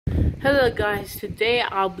Hello guys, today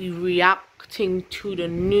I'll be reacting to the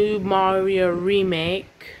new Mario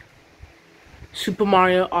remake, Super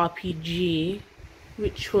Mario RPG,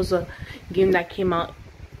 which was a game that came out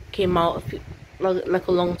like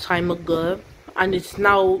a long time ago, and it's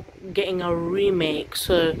now getting a remake.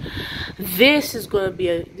 So this is gonna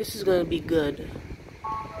be good.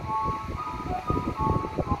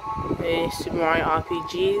 Hey, Super Mario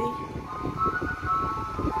RPG.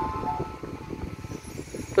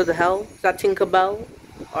 What the hell? Is that Tinkerbell?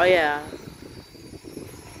 Oh yeah.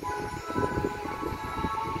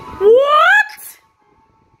 What?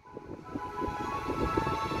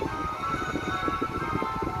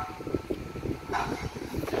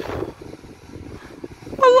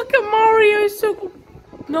 Oh, look at Mario. So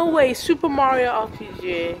no way, Super Mario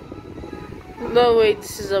RPG. No way,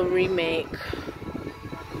 this is a remake.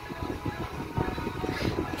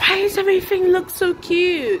 Why does everything look so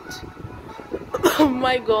cute? Oh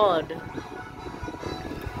my god.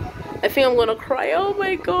 I think I'm gonna cry. Oh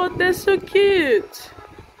my god, they're so cute.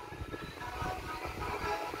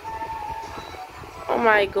 Oh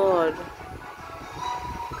my god.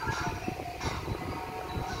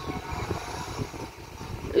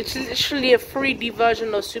 It's literally a 3D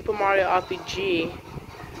version of Super Mario RPG.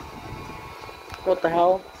 What the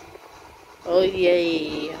hell? Oh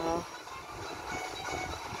yeah.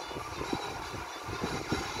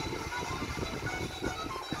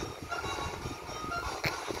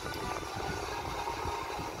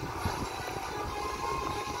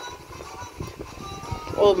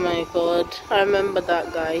 Oh my god, I remember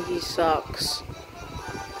that guy, he sucks.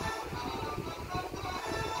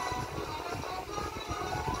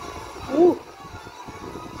 Woo.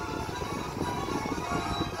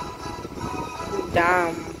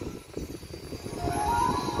 Damn.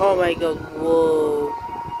 Oh my god, whoa.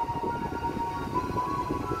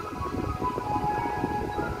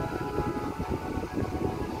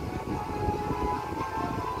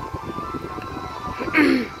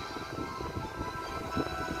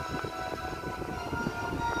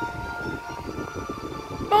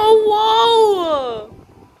 Oh,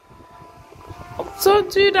 whoa! Don't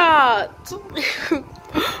do that!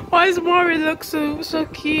 Why does Mario look so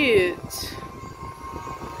cute?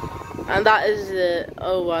 And that is it.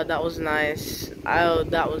 Oh wow, that was nice. Oh,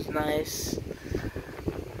 that was nice.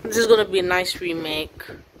 This is gonna be a nice remake.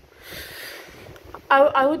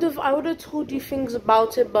 I would have told you things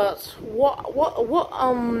about it, but what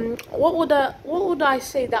would I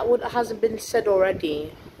say that hasn't been said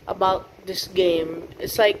already about this game?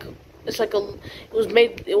 It's like it was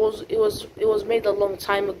made a long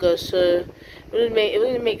time ago, so it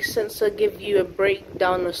wouldn't make sense to give you a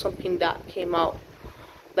breakdown of something that came out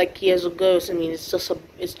like years ago. I mean, it's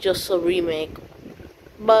just a remake,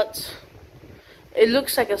 but it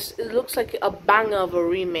looks like a banger of a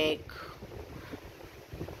remake.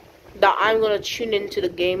 That I'm gonna tune into the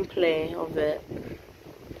gameplay of it.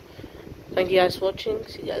 Thank you guys for watching.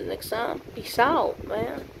 See you guys next time. Peace out,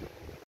 man.